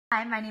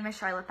Hi, my name is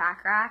Charlotte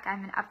Bacharach.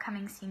 I'm an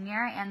upcoming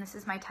senior, and this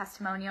is my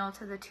testimonial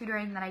to the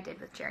tutoring that I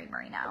did with Jerry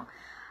Marino.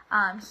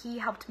 He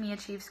helped me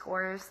achieve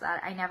scores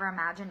that I never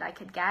imagined I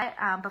could get.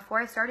 Before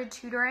I started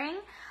tutoring,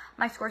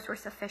 my scores were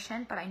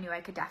sufficient, but I knew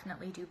I could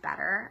definitely do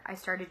better. I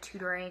started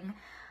tutoring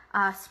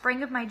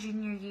spring of my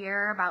junior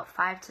year, about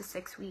 5 to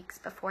 6 weeks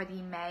before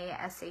the May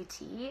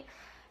SAT,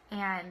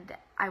 and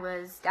I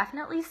was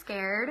definitely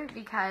scared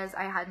because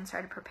I hadn't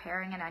started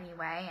preparing in any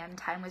way and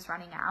time was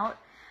running out.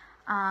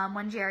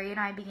 When Jerry and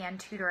I began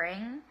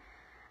tutoring,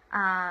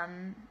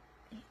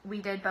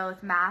 we did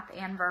both math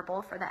and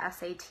verbal for the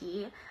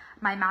SAT.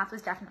 My math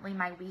was definitely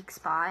my weak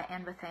spot,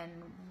 and within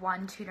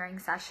one tutoring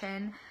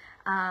session,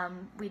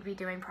 we'd be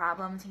doing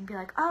problems and he'd be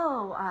like,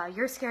 oh,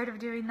 you're scared of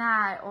doing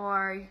that,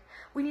 or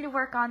we need to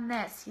work on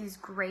this. He's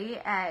great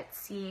at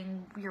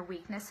seeing your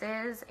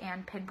weaknesses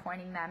and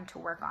pinpointing them to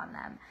work on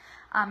them.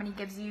 And he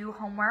gives you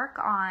homework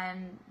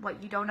on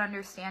what you don't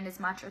understand as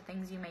much or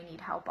things you may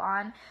need help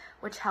on,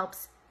 which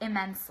helps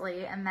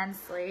immensely.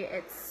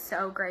 It's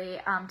so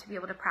great to be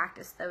able to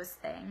practice those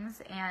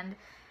things. And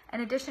in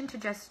addition to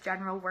just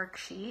general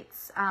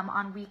worksheets,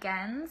 on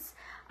weekends,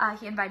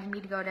 he invited me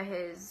to go to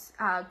his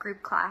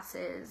group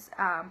classes,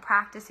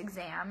 practice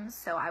exams.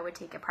 So I would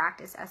take a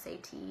practice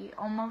SAT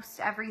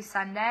almost every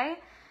Sunday,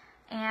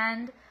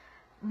 and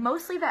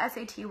mostly the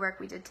SAT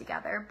work we did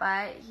together,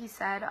 but he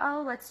said,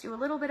 oh, let's do a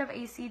little bit of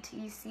ACT,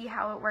 see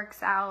how it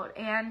works out,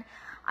 and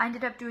I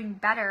ended up doing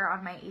better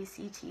on my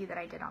ACT than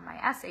I did on my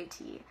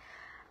SAT,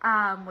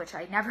 which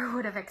I never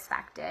would have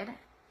expected.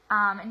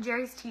 And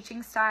Jerry's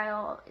teaching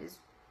style is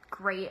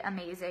great,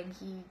 amazing.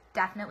 He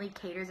definitely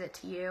caters it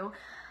to you.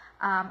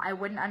 I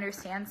wouldn't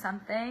understand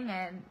something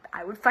and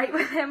I would fight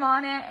with him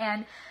on it,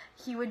 and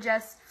he would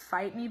just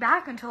fight me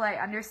back until I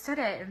understood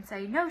it and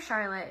say, no,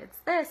 Charlotte, it's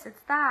this,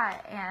 it's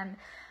that. And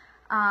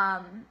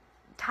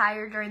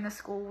tired during the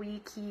school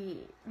week, he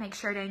makes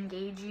sure to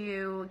engage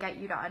you, get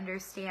you to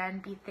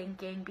understand, be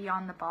thinking, be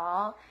on the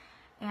ball.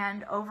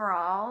 And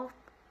overall,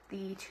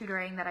 the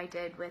tutoring that I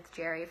did with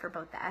Jerry for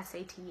both the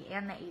SAT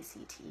and the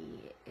ACT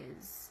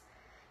is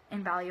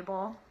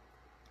invaluable,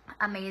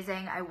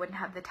 amazing. I wouldn't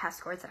have the test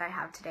scores that I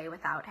have today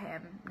without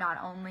him.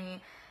 Not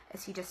only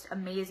is he just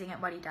amazing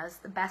at what he does,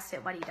 the best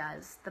at what he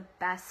does, the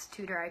best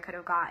tutor I could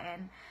have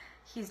gotten.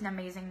 He's an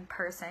amazing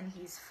person.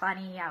 He's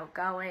funny,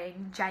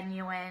 outgoing,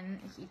 genuine.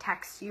 He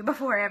texts you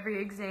before every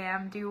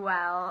exam, do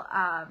well,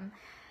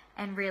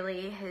 and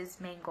really his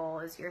main goal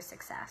is your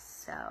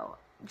success. So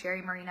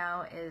Jerry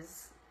Marino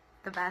is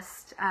the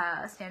best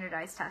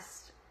standardized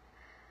test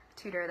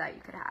tutor that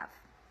you could have.